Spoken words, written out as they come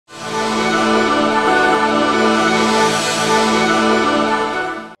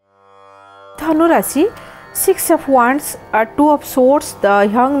धनु राशि 6 of Wands, 2 of Swords, the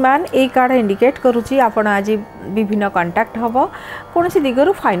young man A card indicate करुच्ची आपण आज विभिन्न कांटेक्ट हम कौन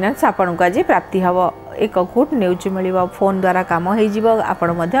दिगरु फाइनेंस आपण को आज प्राप्ति हम एक गुड न्यूज मिल फोन द्वारा कम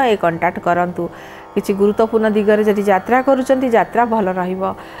होपण ए कांटेक्ट करूँ किसी गुरुत्वपूर्ण दिगरे जदि यात्रा करुँच यात्रा भल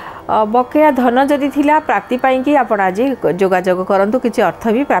रहिबो बकेया धन जदि थिला प्राप्ति पाई कि आपण आज जोगाजोग करूँ किसी अर्थ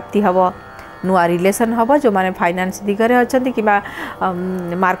भी प्राप्ति हम नुआ रिलेशन हम जो माने फाइनेंस दिगरे अच्छा कि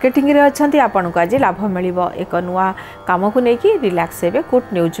मार्केटिंग रे अच्छा आपन को आज लाभ मिल एक नुआ काम को लेकिन रिलैक्स हे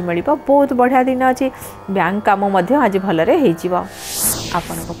गुड न्यूज मिल बहुत बढ़िया दिन अच्छी बैंक काम आज भलरे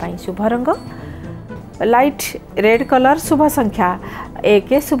आपण शुभ रंग लाइट रेड कलर शुभ संख्या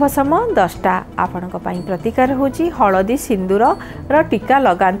 1 शुभ समय 10टा आपण प्रतिकार होची हलदी सिंदूर टीका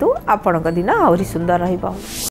लगांतु आपण दिन आहरी सुंदर रहिबो।